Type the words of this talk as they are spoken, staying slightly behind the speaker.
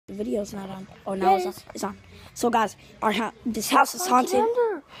video's not on. Oh, now it's on. So, guys, this house is haunted.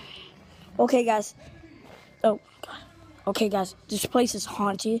 Okay, guys. Oh, God. Okay, guys, this place is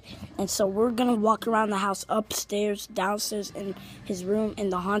haunted, and so we're gonna walk around the house, upstairs, downstairs, in his room, in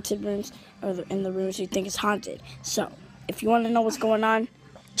the haunted rooms, or in the rooms you think is haunted. So, if you want to know what's going on,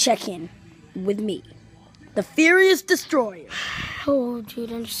 check in with me, the Furious Destroyer. Oh,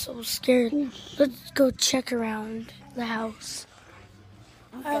 dude, I'm so scared. Let's go check around the house.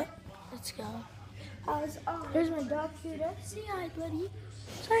 Okay. All right, let's go. There's my dog, Kuda. Say hi, buddy.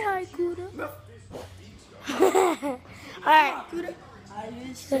 Say hi, Kuda. Alright,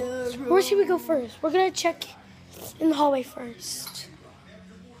 where should we go first? We're gonna check in the hallway first.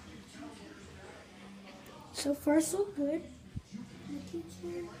 So far, so good. The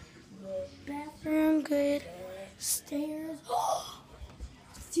kitchen, bathroom, good. Stairs.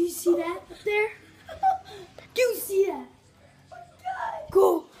 Do you see that up there? Do you see that?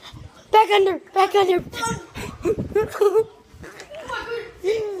 Go back under. Back under.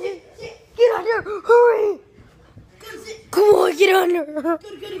 Get under! Hurry! Come on, get under! Get under!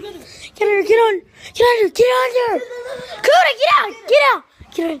 Kuda, get out! Get out!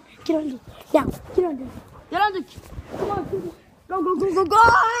 Get under! Now, get under! Get under! Come on, Kuda! Go!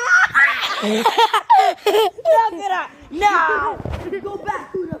 Get out! Now! Go back,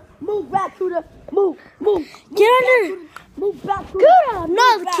 Kuda! Move back, Kuda! Move! Get under! Move back, Kuda! Kuda! No,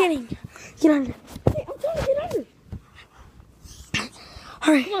 I'm kidding! Get under! Hey, I'm trying to get under!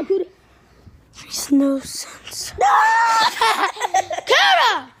 Alright. Come on, Kuda! Makes no sense.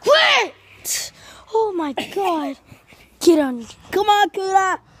 Kuda! Quit! Oh my god. Get under. Come on,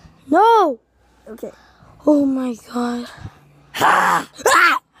 Kuda! No! Okay. Oh my god.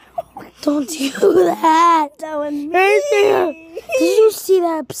 Don't do that. That was me. Right there. Did you see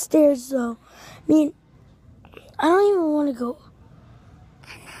that upstairs though? I mean, I don't even want to go.